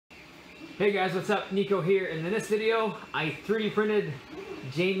Hey guys, what's up? Nico here, and in this video, I 3D printed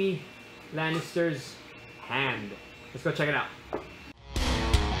Jaime Lannister's hand. Let's go check it out.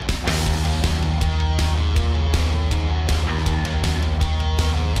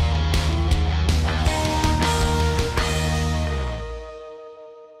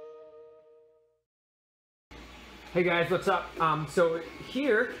 Hey guys, what's up? So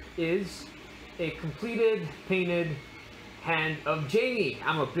here is a completed, painted hand of Jaime.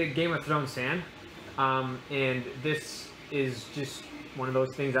 I'm a big Game of Thrones fan, and this is just one of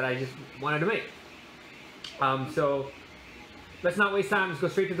those things that I just wanted to make. So let's not waste time. Let's go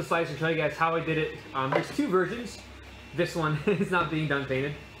straight to the slice and show you guys how I did it. There's two versions. This one is not being done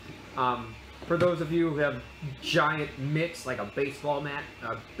painted. For those of you who have giant mitts, like a baseball mat,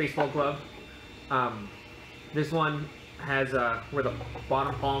 a baseball glove, this one has where the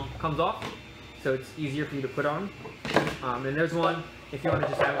bottom palm comes off, so it's easier for you to put on. And there's one if you want to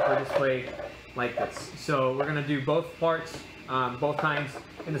just have it for display like this. So we're gonna do both parts, both times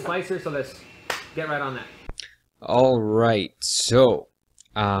in the slicer. So let's get right on that. All right, so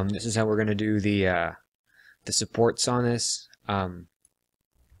this is how we're gonna do the supports on this.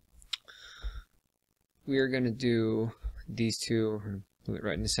 We are gonna do these two. Put it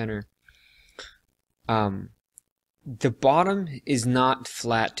right in the center. The bottom is not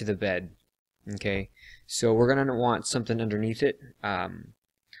flat to the bed, okay? So we're gonna want something underneath it.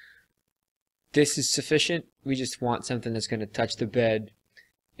 This is sufficient. We just want something that's gonna touch the bed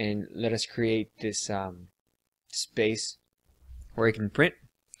and let us create this space where we can print.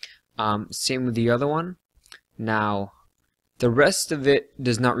 Same with the other one. Now, the rest of it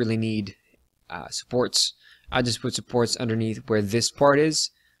does not really need supports. I just put supports underneath where this part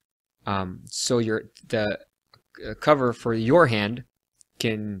is. So the cover for your hand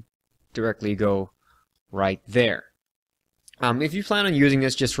can directly go right there. If you plan on using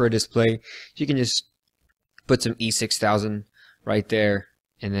this just for a display, you can just put some E6000 right there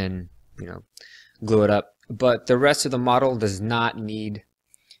and then, you know, glue it up. But the rest of the model does not need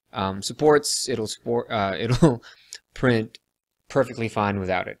supports. It'll print perfectly fine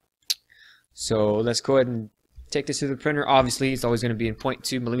without it. So let's go ahead and take this to the printer. Obviously, it's always going to be in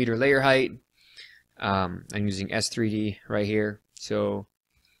 0.2mm layer height. I'm using S3D right here. So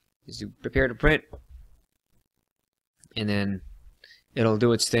just prepare to print, and then it'll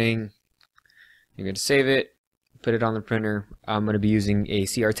do its thing. You're going to save it, put it on the printer. I'm going to be using a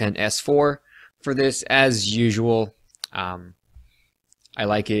CR10 S4 for this as usual. I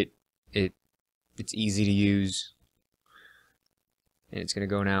like it. It's easy to use, and it's going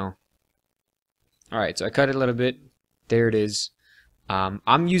to go now. Alright, so I cut it a little bit. There it is.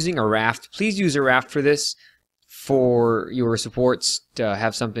 I'm using a raft. Please use a raft for this, for your supports, to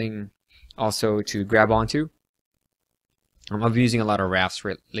have something also to grab onto. I've been using a lot of rafts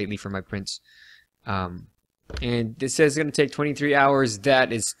lately for my prints. And this says it's going to take 23 hours.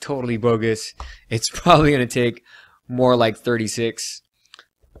 That is totally bogus. It's probably going to take more like 36.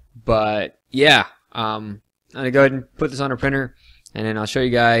 But yeah, I'm going to go ahead and put this on a printer, and then I'll show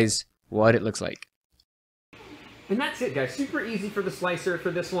you guys what it looks like. And that's it, guys. Super easy for the slicer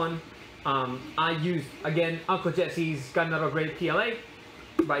for this one. I used, again, Uncle Jesse's Gunmetal Grade PLA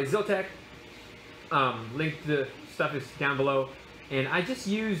by Ziltech. Link to the stuff is down below. And I just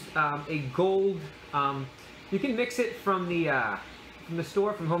used a gold. You can mix it from the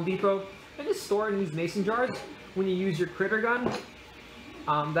store, from Home Depot, and just store it in these mason jars when you use your critter gun.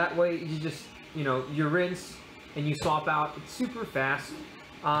 That way, you just, you know, you rinse and you swap out. It's super fast.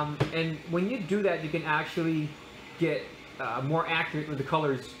 And when you do that, you can actually get more accurate with the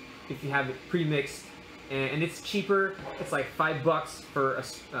colors if you have it pre-mixed, and it's cheaper. It's like $5 for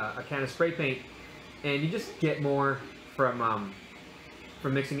a can of spray paint, and you just get more from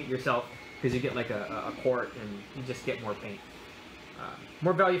mixing it yourself, because you get like a quart and you just get more paint,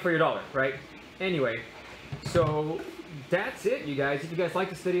 more value for your dollar, right? Anyway, so that's it, you guys. If you guys like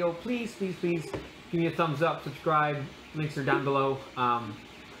this video, please give me a thumbs up, subscribe. Links are down below.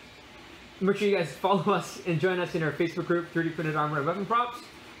 Make sure you guys follow us and join us in our Facebook group, 3D Printed Armor and Weapon Props.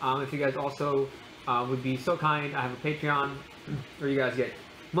 If you guys also would be so kind, I have a Patreon where you guys get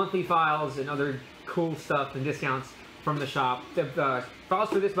monthly files and other cool stuff and discounts from the shop. The files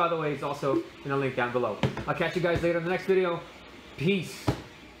for this, by the way, is also in a link down below. I'll catch you guys later in the next video. Peace.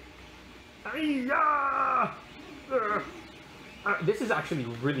 This is actually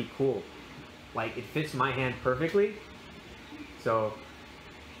really cool. Like, it fits my hand perfectly. So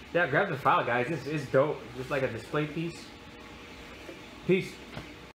yeah, grab the file, guys. This is dope. Just like a display piece. Peace.